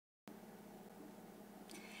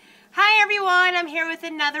everyone, I'm here with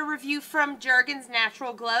another review from Jergens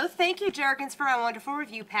Natural Glow. Thank you, Jergens, for my wonderful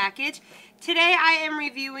review package. Today I am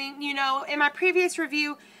reviewing, in my previous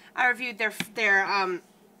review, I reviewed their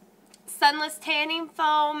sunless tanning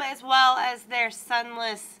foam as well as their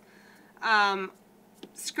sunless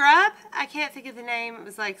scrub. I can't think of the name. It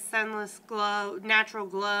was like Sunless Glow, Natural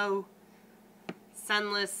Glow,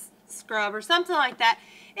 Sunless Scrub or something like that.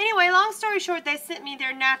 Anyway, long story short, they sent me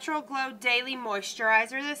their Natural Glow Daily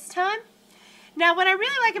Moisturizer this time. Now, what I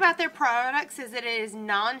really like about their products is that it is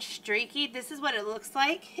non-streaky. This is what it looks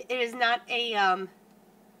like. It is not a,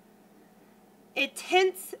 it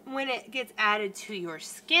tints when it gets added to your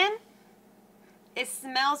skin. It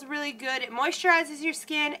smells really good. It moisturizes your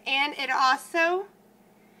skin, and it also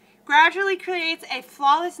gradually creates a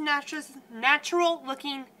flawless, natural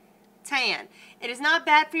looking tan. It is not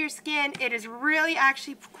bad for your skin. It is really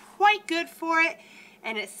actually quite good for it,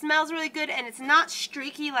 and it smells really good, and it's not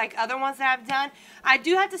streaky like other ones that I've done. I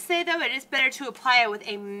do have to say though, it is better to apply it with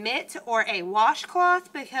a mitt or a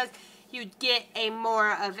washcloth because you get a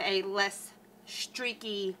more of a less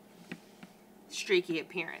streaky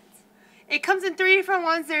appearance. It comes in 3 different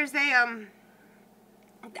ones. There's a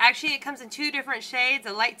actually it comes in 2 different shades,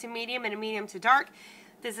 a light to medium and a medium to dark.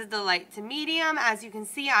 This is the light to medium. As you can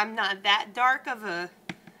see, I'm not that dark of a,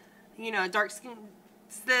 dark skin.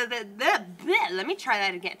 Let me try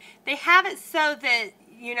that again. They have it so that,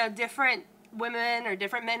 different women or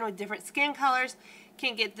different men with different skin colors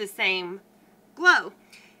can get the same glow.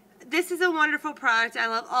 This is a wonderful product. I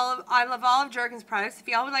love all of Jergens products. If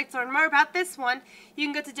y'all would like to learn more about this one, you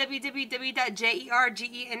can go to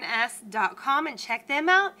www.jergens.com and check them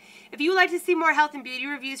out. If you would like to see more health and beauty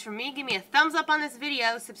reviews from me, give me a thumbs up on this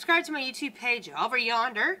video. Subscribe to my YouTube page over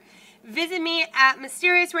yonder. Visit me at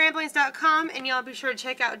mysteriousramblings.com, and y'all be sure to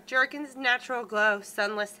check out Jergens Natural Glow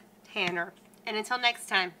Sunless Tanner. And until next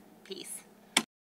time, peace.